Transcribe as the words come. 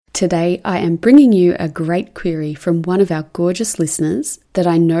Today, I am bringing you a great query from one of our gorgeous listeners that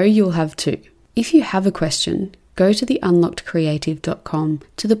I know you'll have too. If you have a question, go to theunlockedcreative.com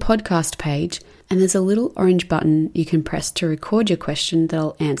to the podcast page, and there's a little orange button you can press to record your question that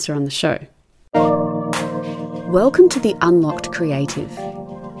I'll answer on the show. Welcome to the Unlocked Creative.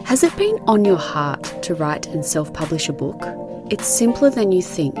 Has it been on your heart to write and self-publish a book? It's simpler than you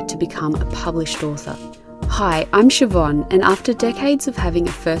think to become a published author. Hi, I'm Siobhan, and after decades of having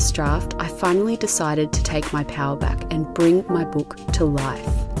a first draft, I finally decided to take my power back and bring my book to life.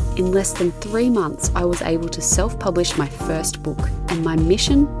 In less than 3 months, I was able to self-publish my first book, and my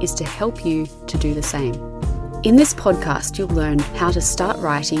mission is to help you to do the same. In this podcast, you'll learn how to start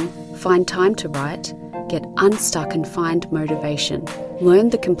writing, find time to write, get unstuck and find motivation, learn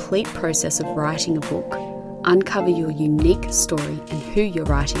the complete process of writing a book, uncover your unique story and who you're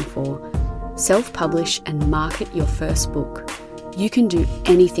writing for, self-publish and market your first book. You can do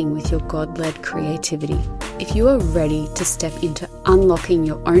anything with your God-led creativity. If you are ready to step into unlocking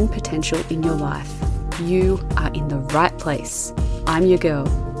your own potential in your life, you are in the right place. I'm your girl.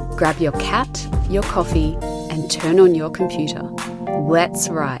 Grab your cat, your coffee, and turn on your computer. Let's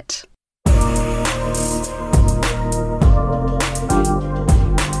write.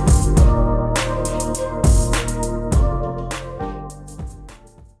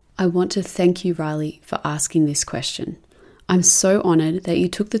 I want to thank you, Riley, for asking this question. I'm so honoured that you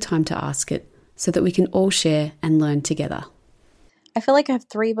took the time to ask it so that we can all share and learn together. I feel like I have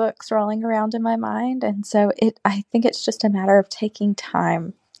 3 books rolling around in my mind, and so I think it's just a matter of taking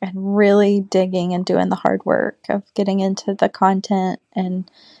time and really digging and doing the hard work of getting into the content,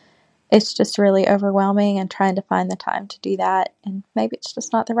 and it's just really overwhelming and trying to find the time to do that, and maybe it's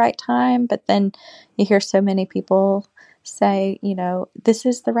just not the right time, but then you hear so many people say, this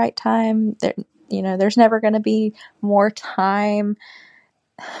is the right time, there's never going to be more time,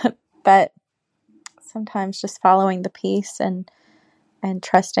 but sometimes just following the piece and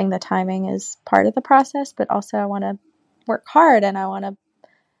trusting the timing is part of the process, but also I want to work hard and I want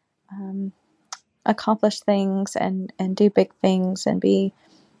to accomplish things and do big things and be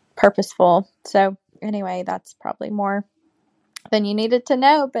purposeful. So anyway, that's probably more than you needed to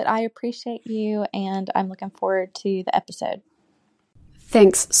know, but I appreciate you and I'm looking forward to the episode.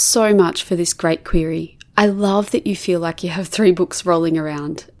 Thanks so much for this great query. I love that you feel like you have 3 books rolling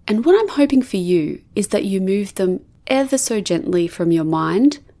around. And what I'm hoping for you is that you move them ever so gently from your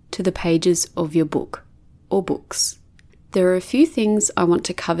mind to the pages of your book or books. There are a few things I want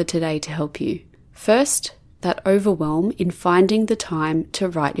to cover today to help you. First, that overwhelm in finding the time to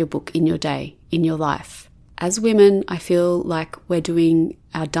write your book in your day, in your life. As women, I feel like we're doing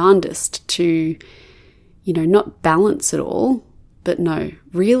our darndest to, not balance it all, but no,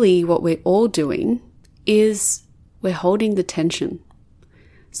 really what we're all doing is we're holding the tension.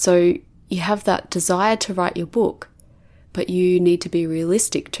 So you have that desire to write your book, but you need to be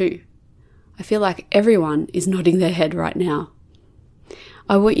realistic too. I feel like everyone is nodding their head right now.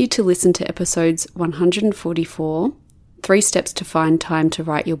 I want you to listen to episodes 144, 3 Steps to Find Time to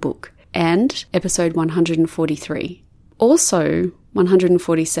Write Your Book, and episode 143. Also,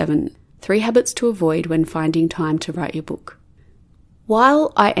 147, 3 Habits to Avoid When Finding Time to Write Your Book.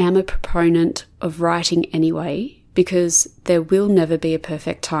 While I am a proponent of writing anyway, because there will never be a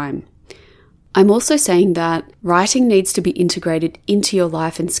perfect time, I'm also saying that writing needs to be integrated into your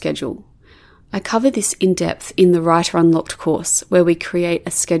life and schedule. I cover this in depth in the Writer Unlocked course, where we create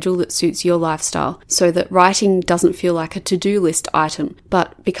a schedule that suits your lifestyle so that writing doesn't feel like a to-do list item,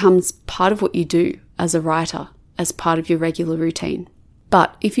 but becomes part of what you do as a writer, as part of your regular routine.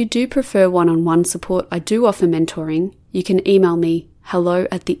 But if you do prefer one-on-one support, I do offer mentoring. You can email me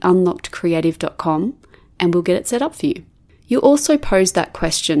hello@theunlockedcreative.com and we'll get it set up for you. You also posed that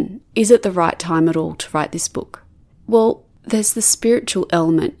question, is it the right time at all to write this book? Well, there's the spiritual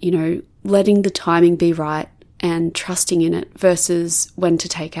element, letting the timing be right and trusting in it versus when to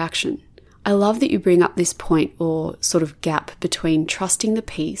take action. I love that you bring up this point or sort of gap between trusting the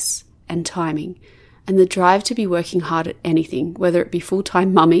piece and timing and the drive to be working hard at anything, whether it be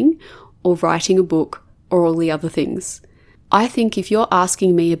full-time mumming or writing a book or all the other things. I think if you're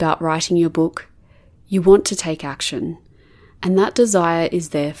asking me about writing your book, you want to take action, and that desire is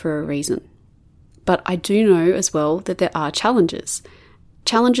there for a reason. But I do know as well that there are challenges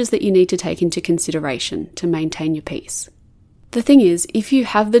that you need to take into consideration to maintain your peace. The thing is, if you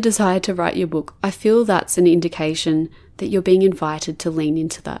have the desire to write your book, I feel that's an indication that you're being invited to lean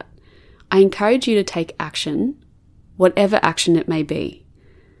into that. I encourage you to take action, whatever action it may be.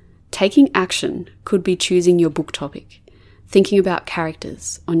 Taking action could be choosing your book topic, thinking about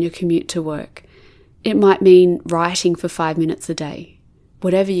characters on your commute to work. It might mean writing for 5 minutes a day,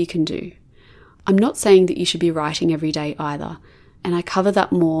 whatever you can do. I'm not saying that you should be writing every day either, and I cover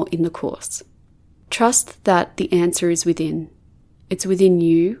that more in the course. Trust that the answer is within. It's within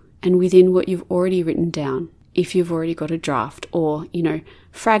you and within what you've already written down, if you've already got a draft or,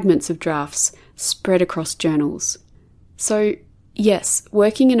 fragments of drafts spread across journals. So, yes,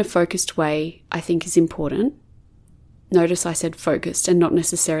 working in a focused way I think is important. Notice I said focused and not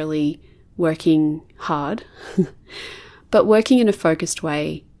necessarily working hard. But working in a focused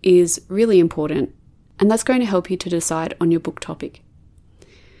way is really important, and that's going to help you to decide on your book topic.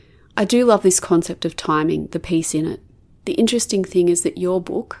 I do love this concept of timing, the piece in it. The interesting thing is that your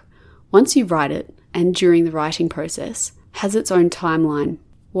book, once you write it and during the writing process, has its own timeline.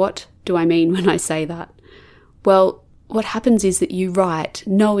 What do I mean when I say that? Well, what happens is that you write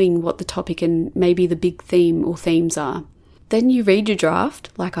knowing what the topic and maybe the big theme or themes are. Then you read your draft,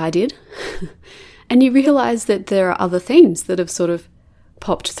 like I did, and you realise that there are other themes that have sort of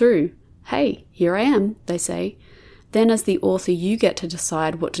popped through. Hey, here I am, they say. Then as the author, you get to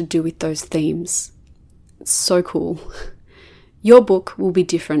decide what to do with those themes. It's so cool. Your book will be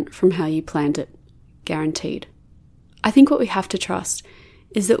different from how you planned it, guaranteed. I think what we have to trust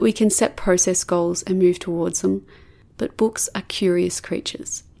is that we can set process goals and move towards them, but books are curious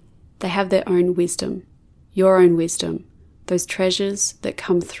creatures. They have their own wisdom, your own wisdom, those treasures that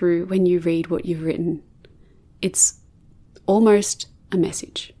come through when you read what you've written. It's almost a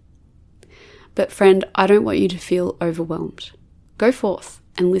message. But friend, I don't want you to feel overwhelmed. Go forth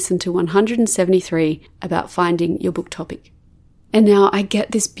and listen to 173 about finding your book topic. And now I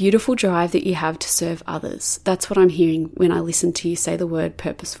get this beautiful drive that you have to serve others. That's what I'm hearing when I listen to you say the word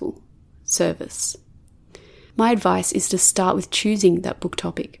purposeful. Service. My advice is to start with choosing that book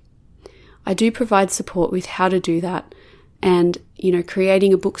topic. I do provide support with how to do that and,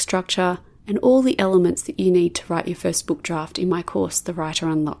 creating a book structure and all the elements that you need to write your first book draft in my course, The Writer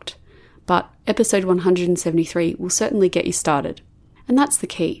Unlocked. But episode 173 will certainly get you started. And that's the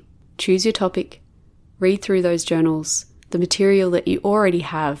key. Choose your topic, read through those journals, the material that you already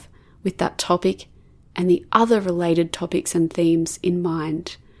have with that topic and the other related topics and themes in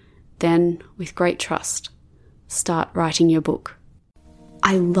mind. Then, with great trust, start writing your book.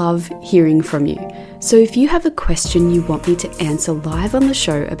 I love hearing from you. So if you have a question you want me to answer live on the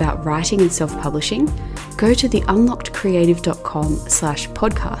show about writing and self-publishing, go to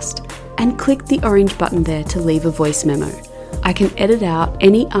theunlockedcreative.com/podcast and click the orange button there to leave a voice memo. I can edit out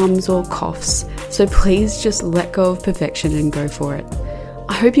any ums or coughs, so please just let go of perfection and go for it.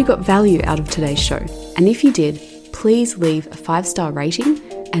 I hope you got value out of today's show, and if you did, please leave a 5-star rating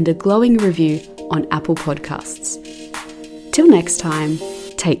and a glowing review on Apple Podcasts. Till next time,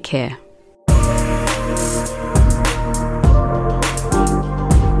 take care.